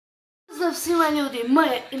Pozdrav svima ljudi,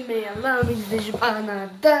 moje ime je Lamić.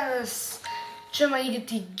 Danas ćemo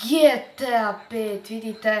igrati GTA 5,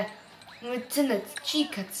 vidite, moj crnac,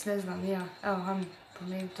 čikac, ne znam ja, evo vam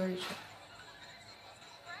pomeni to više.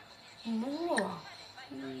 Nula.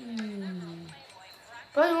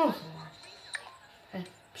 Pa je nula.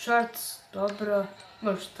 Šorc, dobro,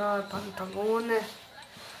 možda šta, pantalone,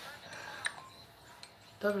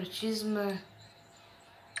 dobre čizme,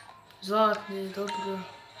 zlatni, dobro,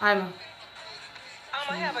 ajmo.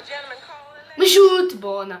 Ma šuti,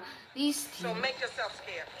 Bona, isti.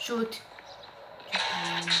 Šuti.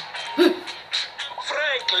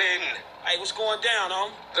 Franklin! Hey, what's going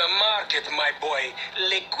down, The market, my boy.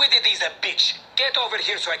 Liquidity's a bitch. Get over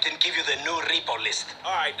here so I can give you the new repo list.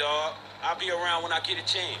 Alright, dog. I'll be around when I get a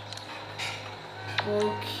chance.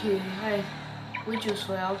 Okej, hej. Uđi u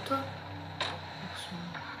svoj auto.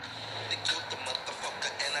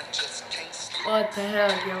 Ovo je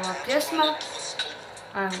preradi ova pjesma.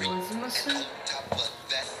 Ajmo, vozimo se.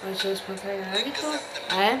 Počeli smo taj radito.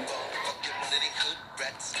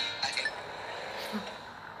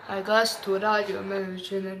 Aj, gas tu radio, mene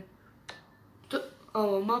već vidim.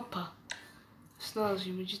 Ovo mapa.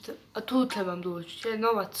 Snalazi, međutim. A tu trebam doći, je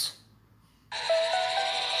novac.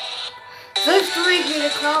 Zašto uvijek mi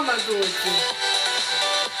reklama dođe?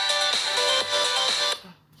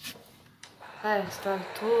 Stavi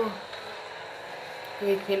tu.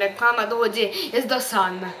 Uvijek mi reklama dođe, jes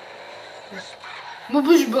dosadna. Ma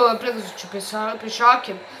buš bila prekazat ću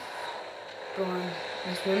pešakem.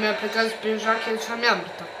 Ne smijem ja prekazat pešakem, jer ću vam ja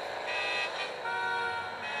mrtav.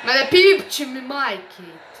 Ma ne pipči mi, majke.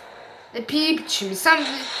 Ne pipči mi,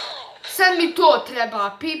 sad mi to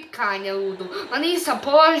treba, pipkanje ludo. Ma nisam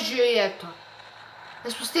položio i eto.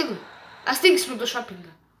 Jesmo stigli? A stigli smo do shoppinga.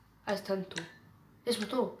 Ajde, stani tu. Jesmo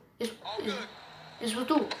tu? Jesmo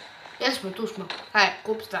tu? Jesmo, tu smo. Ajde,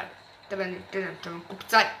 kup stvari. Tebe ne trebam, ćemo kup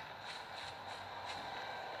stvari.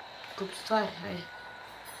 Kup stvari, ajde.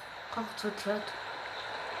 Kako to treba?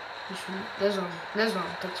 Ne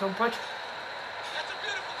znam, tako sam počeo.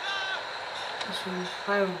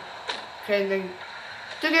 Ajmo. Kreni.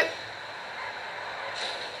 Čekaj.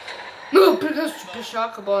 No, prekazat ću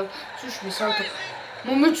pešaka, bolan. Slušaj mi se auto.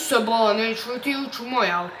 Momiću se, bolan, neću ti ući u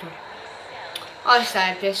moj auto.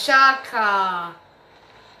 Ostaje pešaka.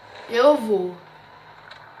 Je ovo?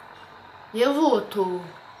 Je ovo tu?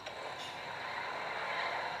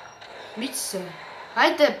 Mić se.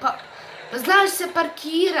 Ajde, pa znaš se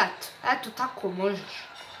parkirat. Eto, tako možeš.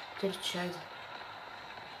 Trči, ajde.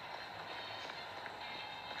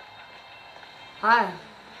 Ajde.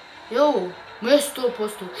 Jo, mjesto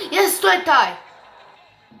 100%. Jes, to je taj.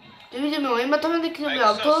 Da vidimo, ima tamo neki novi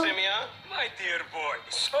auto. My dear boy,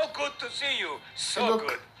 so good to see you. So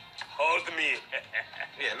good. Hold me.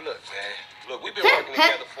 Yeah, look, man. Look, we've been working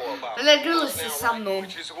together for about a month now,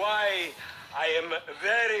 which is why I am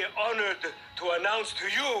very honored to announce to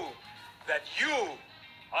you that you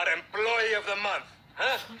are employee of the month.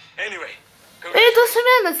 Huh? Anyway, to sam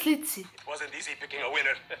ja na slici. It wasn't easy picking a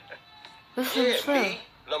winner. Me,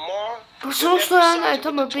 Lamar. Pa samo što ja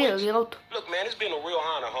automobili, auto. Look, man, it's been a real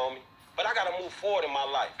honor, homie. But I gotta move forward in my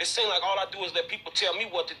life. It seems like all I do is let people tell me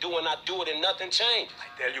what to do and I do it and nothing changes. I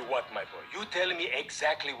tell you what, my boy. You tell me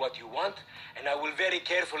exactly what you want and I will very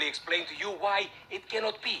carefully explain to you why it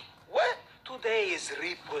cannot be. What? Today is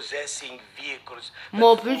repossessing vehicles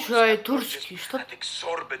at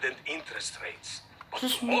exorbitant interest rates. Što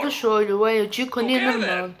smo došli, ovaj očiko nije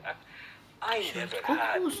normalno. I never had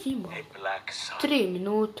a black son. 3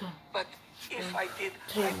 minuta. But if I did,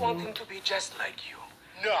 I want him to be just like you.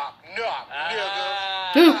 Knock,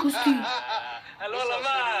 nigga. Ko si ti? Hello,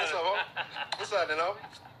 Lamar. What's up, Nino?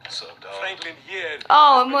 What's up, dog? Franklin here.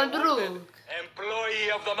 Moj drug.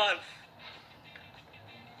 Employee of the month.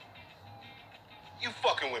 You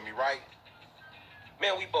fucking with me, right?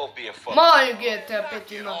 Man, we both being fucked. Moj GTA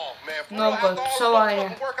 5 ima mnogo psovanja.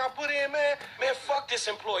 Man, fuck this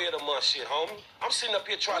employee of the month shit, homie. I'm sitting up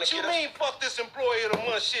here trying to get us... What you mean, fuck this employee of the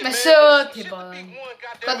month shit, man? Ma šuti, bolan.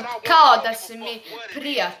 Kao da si mi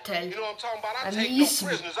prijatelj, a nisi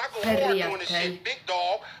prijatelj.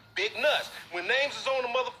 Big nuts. When names is on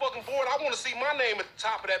the motherfucking board, I want to see my name at the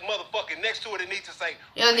top of that motherfucking next to it. It needs to say.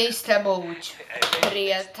 Ja nis trebao ući,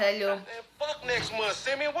 prijatelju. Fuck next month,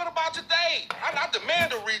 Simeon. What about today? I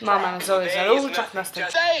demand a retry. Mama nas zove za ručak, nastavi.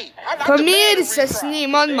 Pomiri se s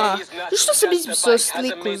njim odmah. Zašto sam izpisao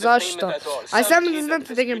sliku, zašto? A samo da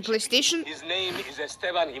znate da igram PlayStation. His name is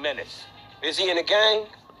Esteban Jimenez. Is he in a gang?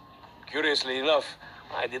 Curiously enough,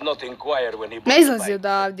 I did not inquire when he... Ne izlazi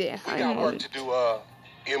odavdje. Ajmo.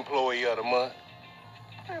 Employee of the month.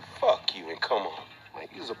 Man, fuck you and come on.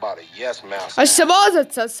 Aš se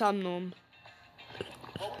vozat sad sa mnom.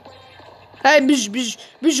 Ej,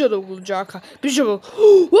 biži od ovog luđaka. Biži ovo.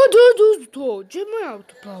 To, gdje je moj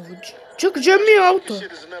auto plavuđe? Čekaj, gdje je mi auto?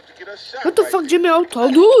 What the fuck, gdje je mi auto?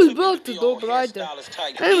 Ali brate, dobro, ajde.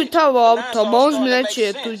 Eno mi tamo auto, ma uzmi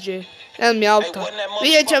nečije tuđe. Eno mi auto.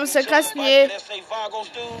 Vidjet ćemo se kasnije.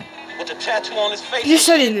 Gdje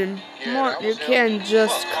sad idem? You can't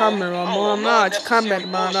just camera, moram naći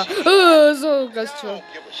kamermana. Zove ga ću.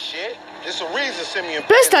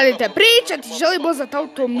 Prestanite pričati, želim vozat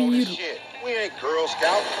auto u miru.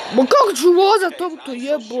 Ma kako ću vozat auto,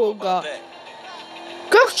 jeboga?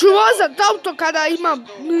 Kako ću vozat auto kada ima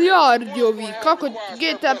milijardi ovih? Kako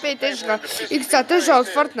GTA 5 teža, X-a teža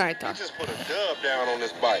od Fortnite-a?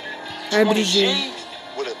 Aj, briži.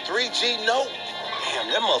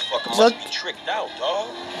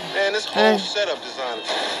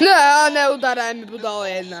 Ne udaraj mi budalo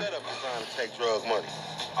jedna.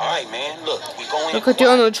 Kako ti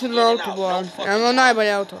ono čudno auto boja? Ono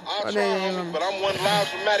najbolje auto. Pa ne imam.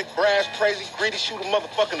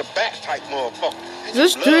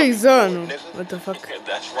 Zašto uvijek zonu? What the fuck?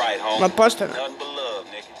 Ma pošteno.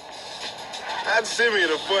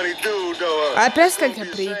 Aj,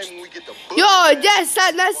 prestanite pričati. Joj, gdje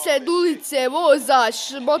sad nasred ulice vozaš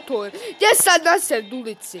motor? Gdje sad nasred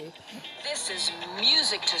ulice?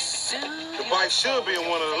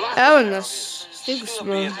 Evo nas. Stigli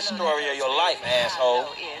smo.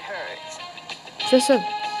 Šta sad?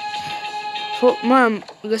 Moram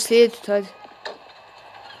ga slijediti tad.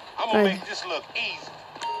 Ajde.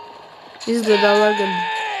 Izgleda lagano.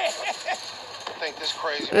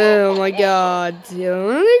 Oh my god.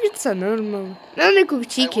 Ono negrica normalno. Nema nekog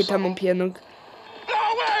čike tamo pijenog.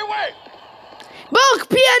 Bog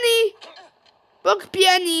pijani! Bog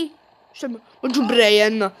pijani! Šta mi? Ođubre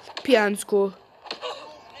jedno. Pijansko.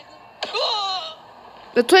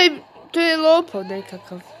 Da to je lopov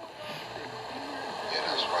nekakav.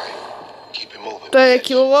 To je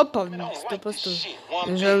neki lopov, 100%.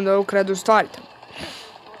 Ne želim da ukradu stvari tamo.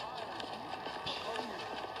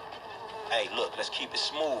 Hey, look, let's keep it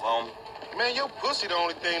smooth, homie. Man, your pussy the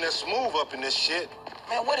only thing that's smooth up in this shit.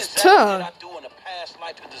 Man, what is that I do in the past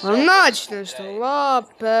life to deserve? Naći nešto,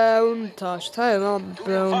 lape unta, šta je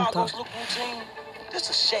lape unta? This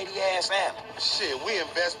a shady ass app. Shit, we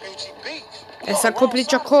invest Beauty Beach. Sad ko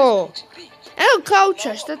priča ko? Evo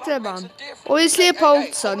kauča, šta trebam? Ovo je slijepa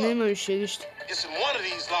ovca, nema više ništa.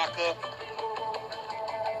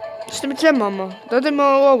 Šta mi trebamo? Dodajmo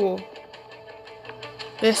ovo.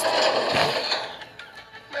 Jeste.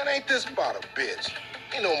 Man, ain't this about a bitch?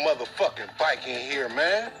 Ain't no motherfucking bike in here,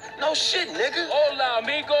 man. No shit, nigga. Hola,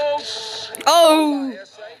 amigos. Oh!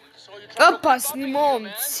 Opasni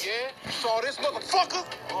momci.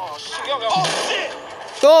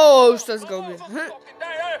 O, šta si ga ubio?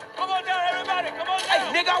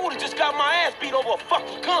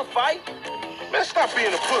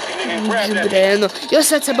 Džubreno, ja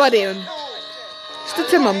sad se barim. Šta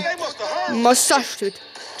trebam? Ma saštut.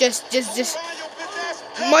 Just.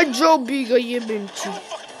 Ma džobi ga jebim ti.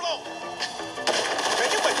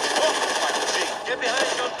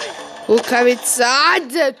 Lukavica,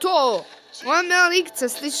 ajde to! Moja me likca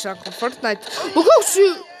slična ako Fortnite. Ma kako si...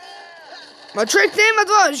 Ma čovjek nema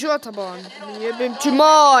dva života, bolan. Jebim ti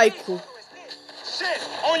majku.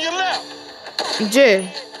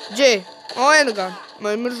 Gdje? O, jedno ga.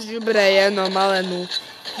 Moj mrž džubre jedno malenu.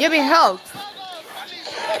 Jebim health.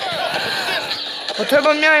 Pa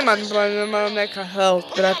trebam ja imat neka health,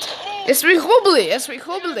 brate. Jesmo ih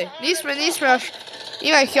ubili? Nismo još.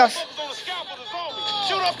 Ima ih još.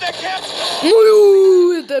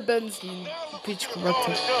 Uju, ide benzin. Pičku,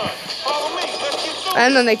 brate.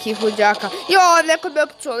 Eno nekih luđaka. Jo, neko bi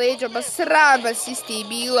opucao leđa, ba sram vas isti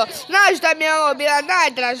bilo. Znaš da mi je ovo bila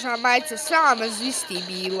najdraža majica, sram vas isti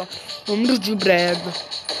bilo. Mrđu bredno.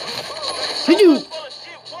 Vidi.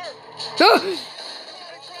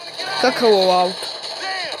 Kakav ovo auto?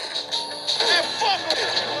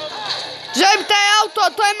 Želim taj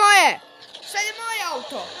auto, to je moje! Sad je moj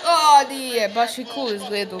auto! O, nije, baš i cool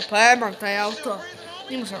izgledao, pa imam taj auto.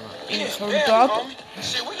 Imao sam to auto.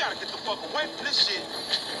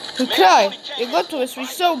 Kraj, je gotovo, smo ih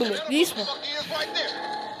sve ubili,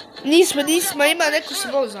 nismo, ima neko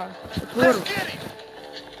se voza. Otvoru.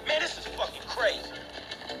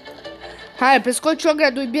 Hajde, preskoči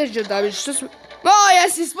ogradu i bježi odaviš, što smo... O,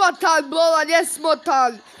 jesi smotan, bolan, jesi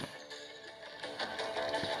smotan!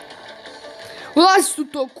 Ulazi u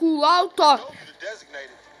to cool auto.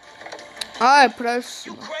 Aj,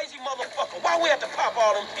 presno.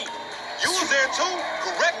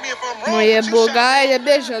 Moje boga, ajde,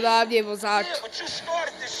 beži odavdje vozaču.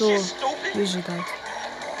 To, beži odavdje.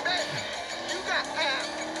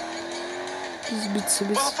 Izbit se,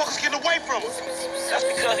 bis. Motherfuckers getting away from us. That's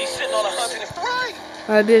because he's sitting on 100. Right.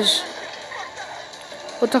 Ajde, bježi.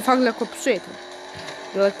 What the fuck, lako psujete?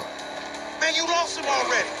 Daleko. Man, you lost him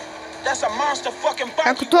already. That's a monster fucking bike.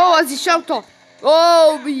 Kako to voziš auto?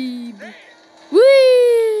 Oh, baby.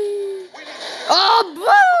 Wii. Oh,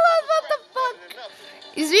 what the fuck?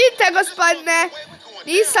 Izvinite, gospodine.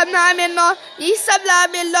 Nisam namjerno.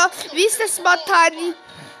 Vi ste smotani.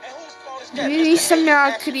 Nisam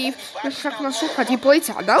ja kriv. Još kako nas uhvati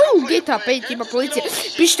policija. Da li u GTA 5 ima policija?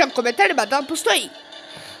 Pišite u komentarima da li postoji.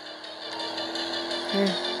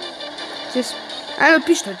 Ajmo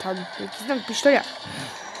pištolj tamo. Znam pištolja.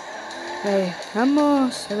 Ej, ajmo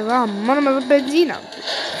sad vam. Moramo benzina.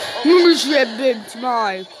 Momić jebem ti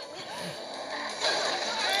majku.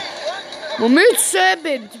 Momić se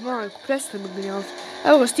jebem ti majku. Prestani me gnjavati.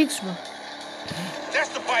 Evo ga, stig smo.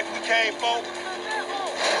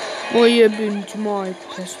 Oj jebem ti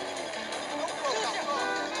majku. Prestani.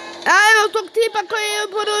 Ajmo tog tipa koji je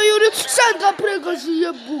prvo Juri. Sad ga pregazi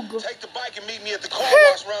jebuga.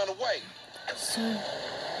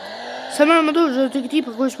 Sad moramo doći do tog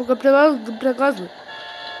tipa koji smo ga pregazili.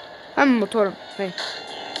 Ajmo motorom. Hej.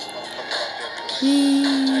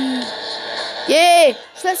 Jej,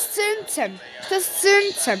 šta s crncem?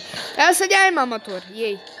 Evo sad ja imam motor,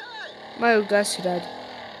 jej. Maju gasi radi.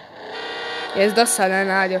 Jes do sada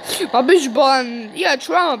radio. Pa biš bolan, ja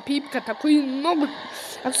ću vama pipkat ako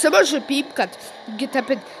se može pipkat u GTA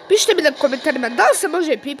 5. Pišite mi na komentarima da li se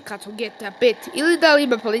može pipkat u GTA 5 ili da li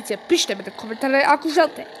ima policija. Pišite mi na komentarima ako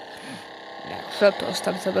želite. Želite,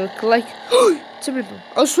 ostavite veliki like. Crveno.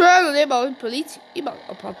 A svejedno nema ovim policije. Ima,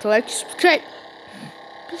 opalite like i subscribe.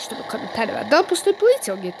 Pišite mi na komentarima da li postoji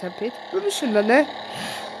policija u GTA 5. Mislim da ne.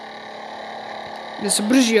 Da su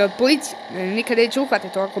brži od policije. Nikad neće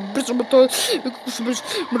uhvatiti ovako brzo motor.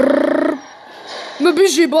 No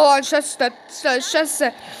biži bolan,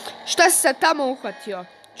 šta se tamo uhvatio?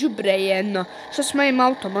 Džubre jedno. Šta s mojim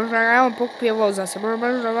autom? Možda ja on pokupio voza se.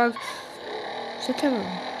 Možda šta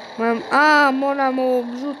trebamo? Moramo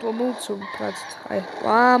žutom ulicom pratiti. Ajde,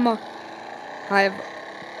 vamo. Ajde,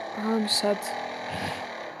 vam sad.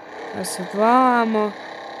 Ja sad vamo.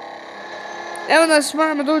 Evo nas,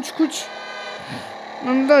 moramo doći kući.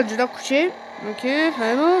 Moramo doći do kuće. Ok,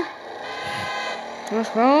 ajmo.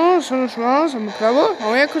 Samo pravo.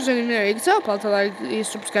 Ovo je jako zanimljiva igrica. Upalite like i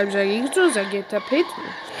subscribe za igricu, za GTA 5.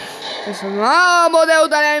 Ja sam, ne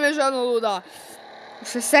udaraj me ženo luda.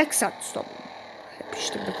 Se seksat s tobom.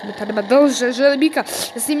 Pišite mi na komentarima da li želim ikad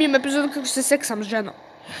da snimim epizodu kako se seksam s ženom.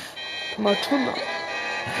 Malo čudno.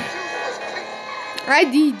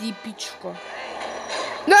 Ajde idi pičko.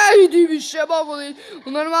 Ne idi više, mogu li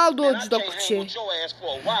normalno doći do kuće.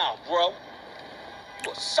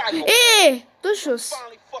 Došao si.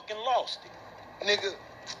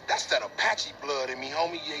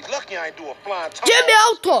 Gdje mi je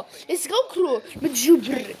auto? Jesi ga ukruo? Me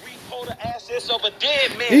džubre.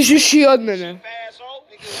 Ižiš od mene.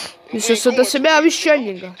 Mislio sam da sam ja više od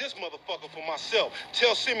njega.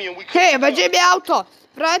 Hej, ba gdje mi je auto?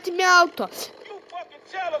 Vrati mi auto.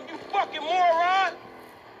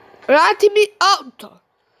 Vrati mi auto.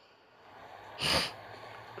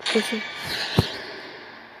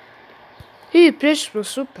 Prešli smo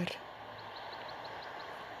super.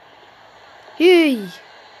 Jej.